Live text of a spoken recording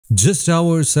Just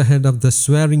hours ahead of the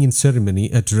swearing-in ceremony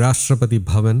at Rashtrapati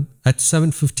Bhavan at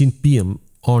 7:15 p.m.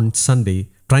 on Sunday,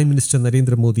 Prime Minister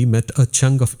Narendra Modi met a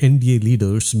chunk of NDA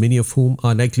leaders, many of whom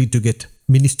are likely to get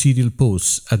ministerial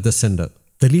posts at the centre.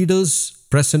 The leaders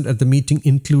present at the meeting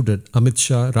included Amit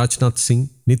Shah, Rajnath Singh,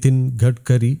 Nitin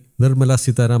Gadkari, Nirmala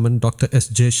Sitharaman, Dr. S.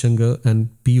 Jaishankar and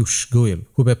Piyush Goyal,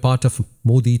 who were part of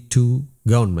Modi II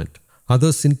government.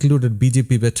 Others included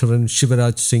BJP veteran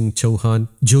Shivraj Singh Chouhan,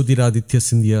 Jyotiraditya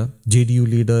Scindia, JDU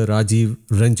leader Rajiv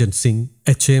Ranjan Singh,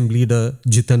 HM leader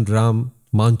Jitan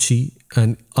Manjhi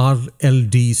and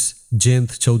RLD's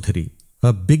Jayant Chaudhary.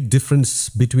 A big difference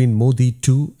between Modi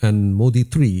II and Modi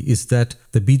III is that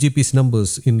the BJP's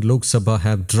numbers in Lok Sabha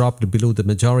have dropped below the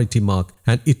majority mark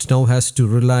and it now has to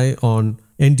rely on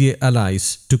NDA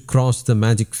allies to cross the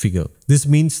magic figure. This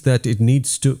means that it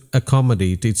needs to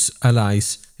accommodate its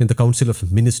allies in the Council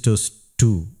of Ministers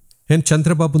too. And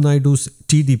Chandrababu Naidu's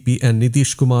TDP and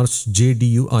Nitish Kumar's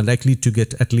JDU are likely to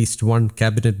get at least one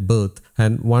cabinet berth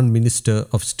and one Minister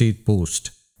of State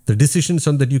post. The decisions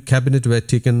on the new cabinet were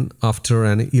taken after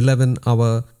an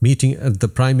 11-hour meeting at the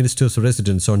Prime Minister's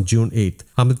residence on June 8th.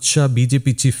 Amit Shah,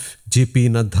 BJP Chief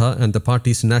JP Nadda and the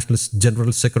party's National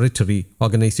General Secretary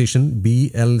Organization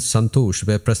BL Santosh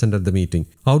were present at the meeting.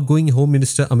 Outgoing Home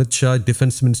Minister Amit Shah,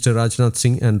 Defence Minister Rajnath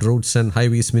Singh and Roads and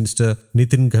Highways Minister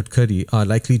Nitin Gadkari are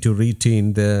likely to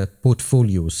retain their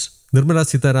portfolios. Nirmala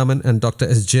Sitharaman and Dr.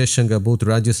 S. Jaishankar, both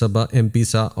Rajya Sabha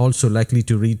MPs, are also likely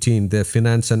to retain their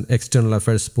finance and external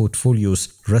affairs portfolios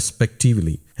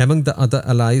respectively. Among the other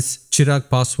allies, Chirag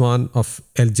Paswan of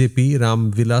LJP,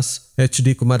 Ram Vilas,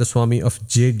 HD Kumaraswamy of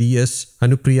JDS,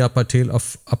 Anupriya Patel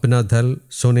of Apna Dal,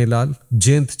 Sonelal,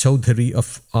 Jayant Chaudhary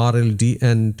of RLD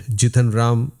and Jitan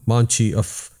Manjhi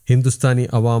of Hindustani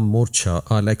Awam Morcha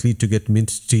are likely to get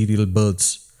ministerial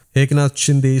berths. Eknath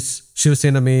Shinde's Shiv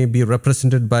Sena may be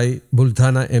represented by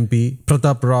Buldhana MP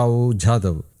Pratap Rao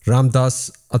Jadhav. Ramdas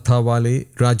Athawale,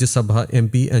 Rajya Sabha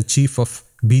MP and Chief of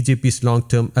BJP's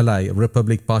long-term ally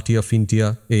Republic Party of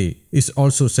India A, is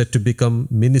also set to become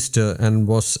minister and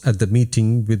was at the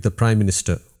meeting with the Prime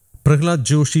Minister. Prahlad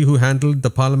Joshi, who handled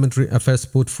the parliamentary affairs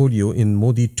portfolio in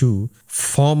Modi II,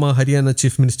 former Haryana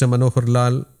Chief Minister Manohar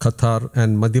Lal Khattar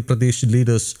and Madhya Pradesh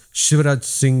leaders Shivraj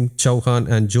Singh Chouhan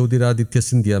and Jyotiraditya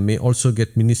Scindia may also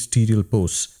get ministerial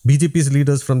posts. BJP's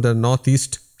leaders from the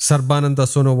northeast, Sarbananda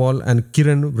Sonowal and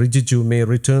Kiran Rijiju, may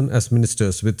return as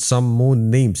ministers, with some more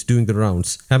names doing the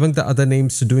rounds. Among the other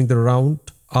names doing the round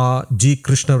are G.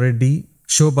 Krishna Reddy,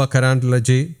 Shobha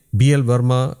Karandalaje, B.L.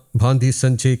 Verma, Bhandhi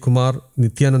Sanjay Kumar,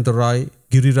 Nityananda Rai,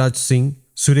 Giriraj Singh,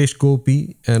 Suresh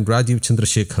Gopi and Rajiv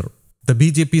Chandrasekhar. The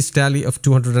BJP's tally of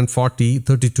 240,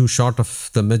 32 short of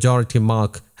the majority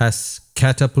mark, has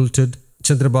catapulted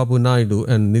Chandrababu Naidu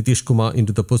and Nitish Kumar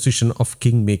into the position of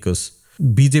kingmakers.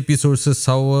 BJP sources,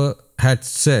 however, had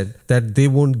said that they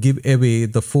won't give away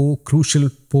the four crucial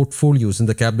portfolios in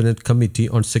the Cabinet Committee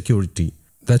on Security,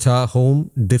 that are Home,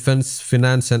 Defence,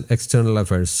 Finance and External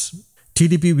Affairs.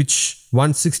 TDP, which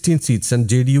won 16 seats, and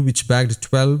JDU, which bagged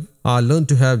 12, are learned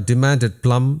to have demanded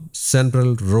plum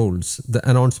central roles. The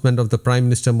announcement of the Prime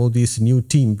Minister Modi's new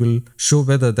team will show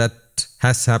whether that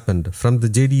has happened. From the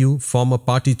JDU, former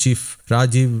party chief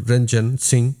Rajiv Ranjan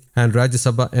Singh and Rajya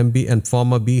Sabha MP and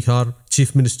former Bihar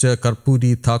Chief Minister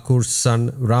Karpuri Thakur's son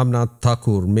Ramnath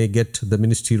Thakur may get the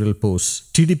ministerial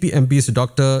posts. TDP MPs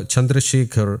Dr.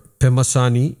 Chandrasekhar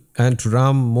Pemasani and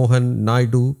Ram Mohan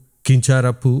Naidu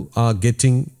Kincharapu are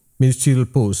getting ministerial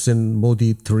posts in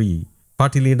Modi III.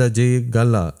 Party leader Jay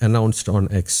Galla announced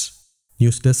on X.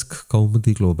 News Desk,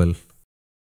 Kaumudy Global.